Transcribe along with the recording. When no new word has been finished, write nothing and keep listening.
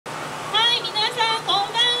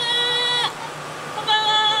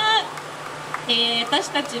私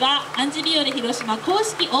たちはアンジュリオレ広島公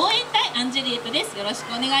式応援隊アンジュリエットです。よろしく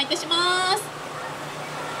お願いいたします。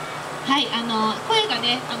はい、声が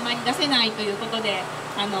ねあんまり出せないということで、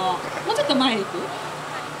もうちょっと前に行く？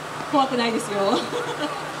怖くないですよ。は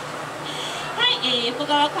い、横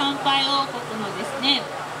川カンパイ王国のですね、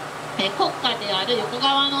国歌である横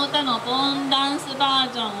川の歌の盆ダンスバ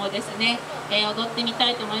ージョンをですね、踊ってみた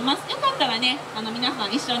いと思います。よかったらね、皆さ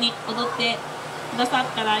ん一緒に踊ってくださっ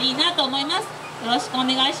たらいいなと思います。よろしくお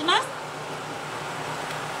願いします。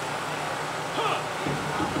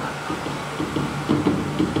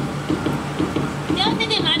両手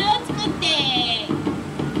で丸を作って、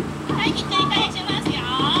はい、ひっくり返しますよ。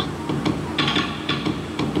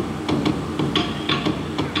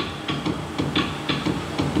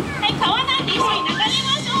はい、川なんで一緒に流れまし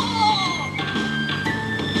ょう。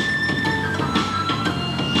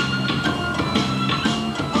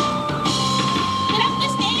クラップ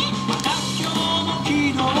して。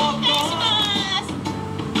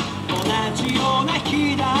同じような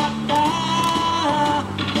日だった。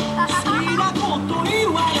好きなこと言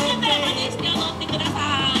われて。よかったら真似して踊ってくださ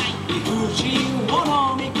い。理不尽を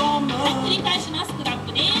飲み込む。はい、繰り返します。クラッ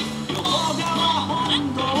プです。横川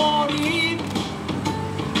本通り。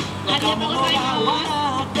ありがとうございま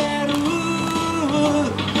す。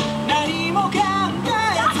何も考え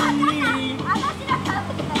ずに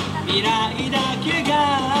未来だけが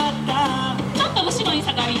あった。ちょっと後ろに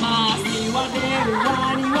下がります。君は電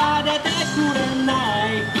話には出てくれな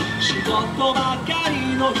い。仕事ばかり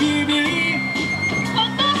の日々。本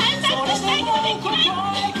当はハイタッチしたいけどできない。こ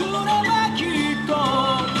こへ来ればきっと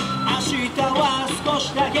明日は少し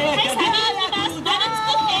だけ輝くだろ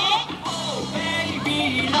う。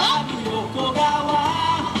横川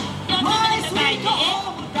マイスイート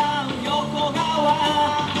ホームタウン横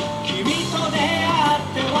川。君と出会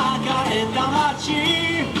って別れた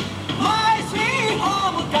街。マイスイート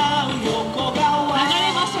ホームタウン横川。流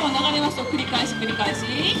れましょう流れましょう。繰り返し繰り返し。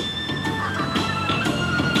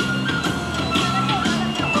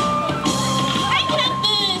はいクラップ。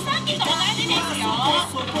さっきと同じですよ。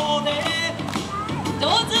上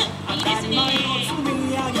手。いいですね。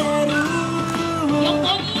横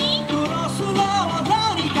に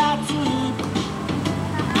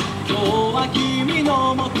今日は君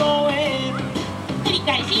のもとへ。繰り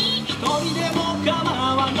返し。一人でも構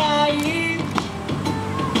わない。二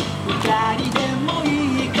人でもい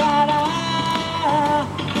いから。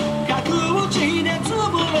角打ちで潰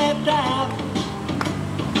れた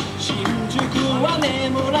新宿は眠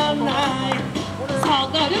らない。下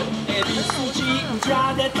がる。恵比寿神社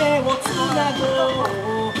で手をつなご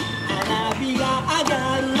う。花火が上が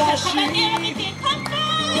るらしい。片手を上げて乾杯。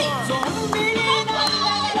ゾンビにな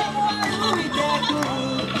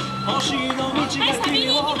星の道が君を。はい、サビに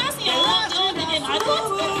行きますよ。両手で丸を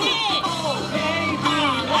作って。両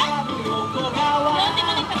手ま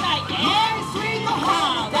で叩いて。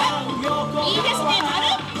いいですね、丸。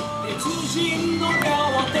鉄人の両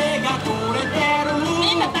手が取れてる。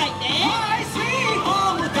目叩いて。いい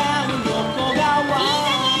じ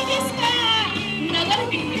ゃないですか。流れ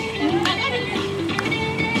てる。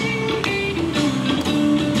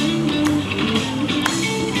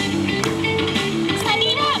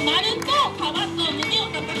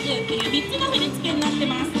3つの振り付けになって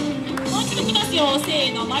ます。もう一度いきますよ。せ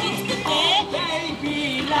ーの、丸作って。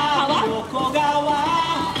川。横川。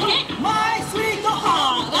マイスイートホ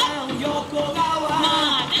ームタウン横川。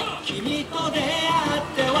丸。君と出会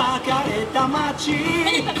って別れた街。目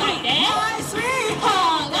で叩いて。マイスイートホ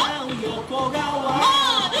ーム